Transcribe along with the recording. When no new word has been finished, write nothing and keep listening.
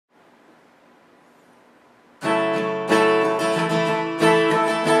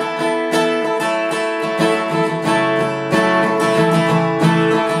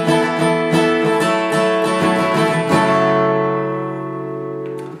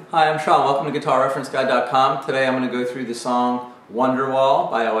Hi, I'm Shawn. Welcome to GuitarReferenceGuide.com. Today I'm going to go through the song Wonderwall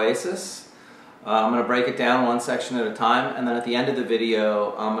by Oasis. I'm going to break it down one section at a time, and then at the end of the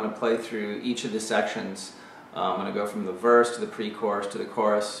video I'm going to play through each of the sections. I'm going to go from the verse to the pre-chorus to the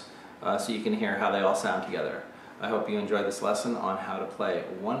chorus so you can hear how they all sound together. I hope you enjoy this lesson on how to play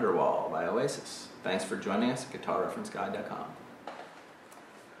Wonderwall by Oasis. Thanks for joining us at GuitarReferenceGuide.com.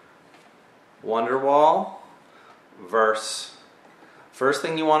 Wonderwall, verse. First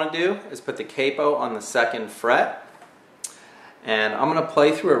thing you want to do is put the capo on the 2nd fret, and I'm going to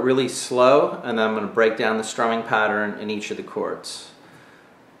play through it really slow, and then I'm going to break down the strumming pattern in each of the chords.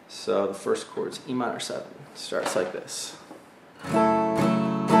 So the first chord is E minor 7. It starts like this.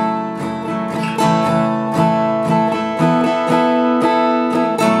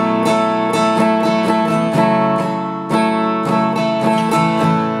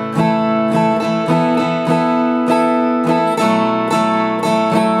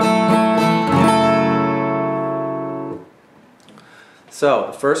 So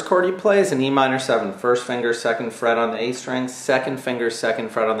the first chord you play is an E minor 7. First finger, 2nd fret on the A string, 2nd finger, 2nd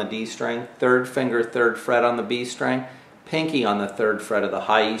fret on the D string, 3rd finger, 3rd fret on the B string, pinky on the 3rd fret of the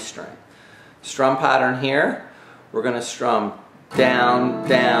high E string. Strum pattern here, we're going to strum down,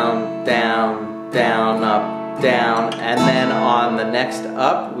 down, down, down, up, down, and then on the next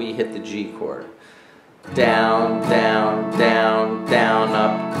up we hit the G chord. Down, down, down, down,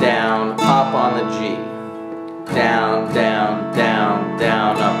 up on the G. Down, down, down,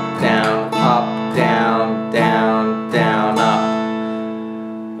 down, up, down, down, up.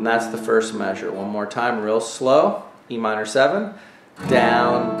 And that's the first measure. One more time, real slow. E minor 7.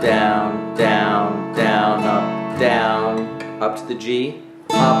 Down, down, down, down, up to the G.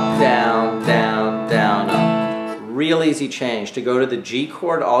 Up, down, down, down, up. Real easy change. To go to the G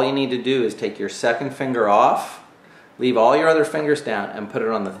chord, all you need to do is take your 2nd finger off, leave all your other fingers down, and put it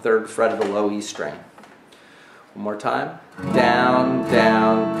on the 3rd fret of the low E string. One more time. Down,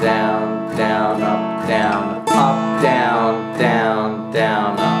 down, down, down, up, down, down,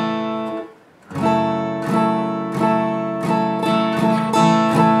 down, up.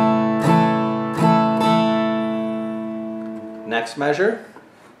 Next measure,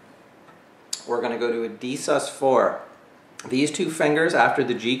 we're going to go to a D sus4. These two fingers after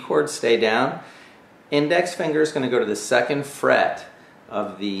the G chord stay down. Index finger is going to go to the 2nd fret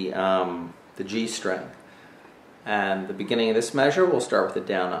of the G string. And the beginning of this measure, we'll start with a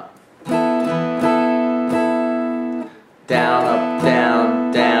down up. Down, up,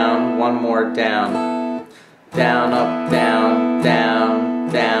 down, down. One more down. Down, up, down, down,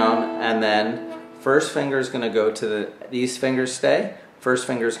 down. And then first finger is going to go to these fingers stay. First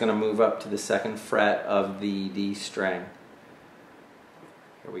finger is going to move up to the 2nd fret of the D string.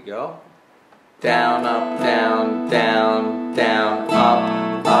 Here we go. Down, up, down, down, down,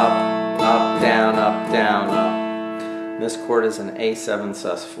 up, down, up. This chord is an A7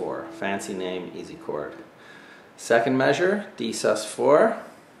 sus4. Fancy name, easy chord. Second measure, D sus4.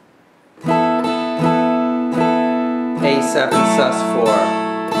 A7 sus4.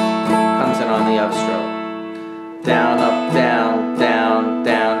 Comes in on the upstroke. Down, up, down, down,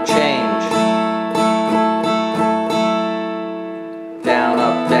 down. Change. Down,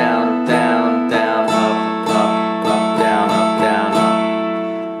 up, down, down, down, up, down,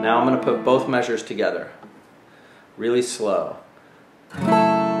 up. Now I'm going to put both measures together. Really slow.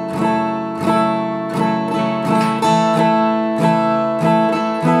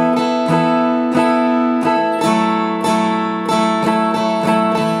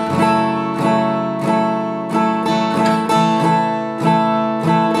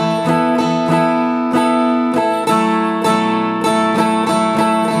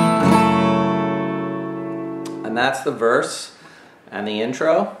 And that's the verse and the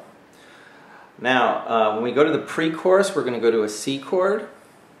intro. Now, when we go to the pre-chorus, we're going to go to a C chord.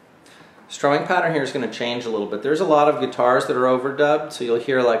 Strumming pattern here is going to change a little bit. There's a lot of guitars that are overdubbed, so you'll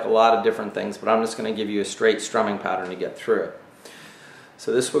hear like a lot of different things, but I'm just going to give you a straight strumming pattern to get through it.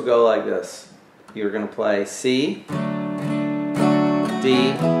 So this will go like this. You're going to play C,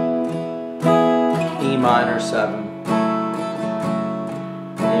 D, E minor 7.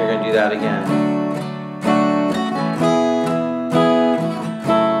 And you're going to do that again.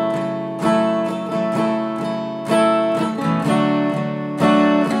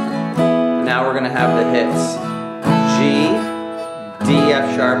 Now we're going to have the hits G, D,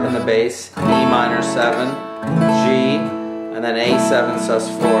 F sharp in the bass, E minor 7, G, and then A7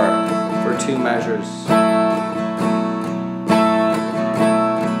 sus4 for 2 measures.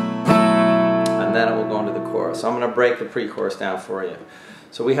 And then it will go into the chorus. So I'm going to break the pre-chorus down for you.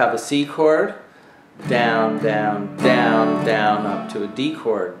 So we have a C chord, down, down, down, down, up to a D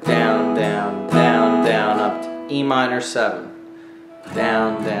chord, down, down, down, down, up to E minor 7,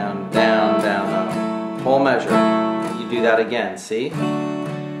 down, down, down, down, up, whole measure. You do that again, see? D,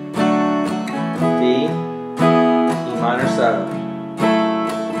 E minor 7,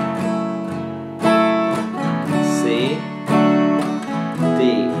 C,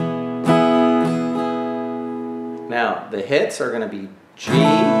 D. Now, the hits are going to be G,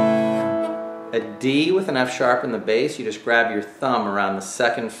 a D with an F sharp in the bass. You just grab your thumb around the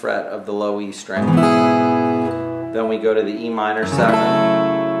 2nd fret of the low E string. Then we go to the E minor 7,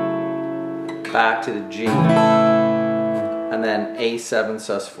 back to the G, and then A7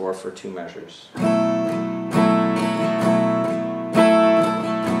 sus4 for 2 measures.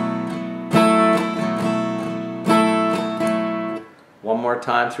 One more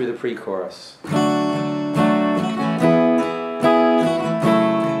time through the pre-chorus.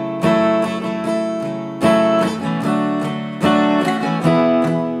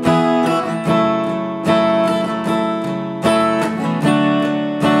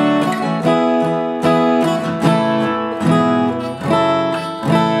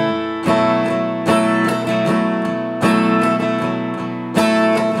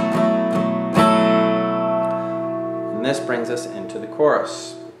 And this brings us into the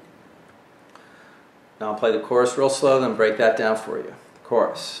chorus. Now I'll play the chorus real slow, then break that down for you. The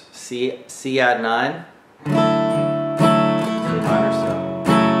chorus. C add 9, A minor 7.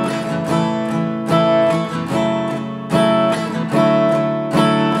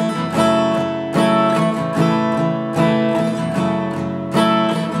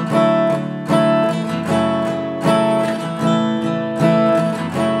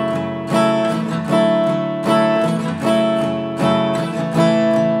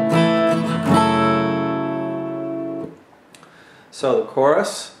 So the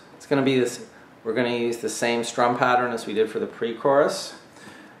chorus, it's going to be this, we're going to use the same strum pattern as we did for the pre-chorus.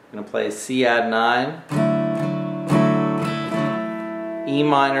 I'm going to play C add 9, E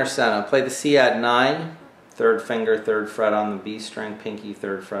minor 7. I'll play the C add 9, 3rd finger, 3rd fret on the B string, pinky,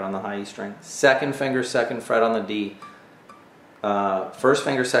 3rd fret on the high E string, 2nd finger, 2nd fret on the D, 1st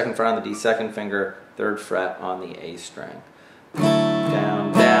finger, 2nd fret on the D, 2nd finger, 3rd fret on the A string.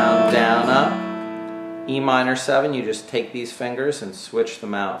 Down, down, down, up. E minor 7, you just take these fingers and switch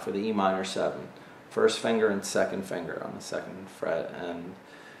them out for the E minor 7. 1st finger and 2nd finger on the 2nd fret and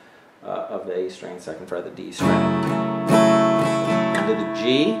of the A string, 2nd fret of the D string. Into the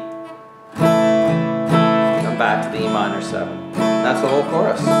G, come back to the E minor 7. That's the whole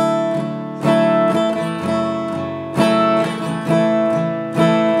chorus.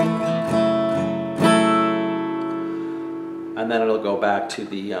 And then it'll go back to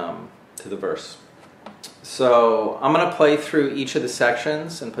the verse. So I'm going to play through each of the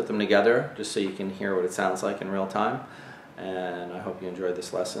sections and put them together just so you can hear what it sounds like in real time. And I hope you enjoyed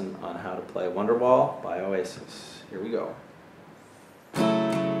this lesson on how to play Wonderwall by Oasis. Here we go.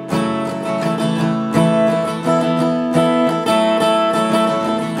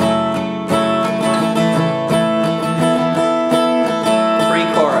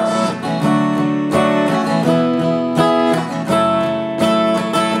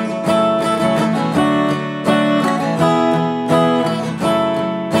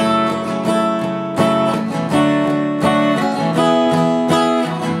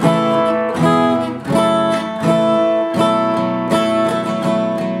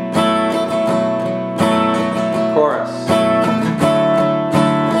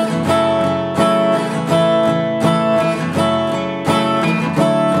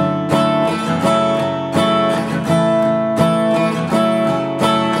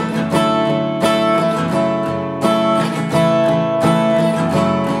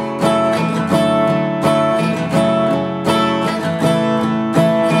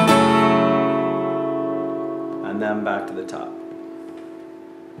 And then back to the top.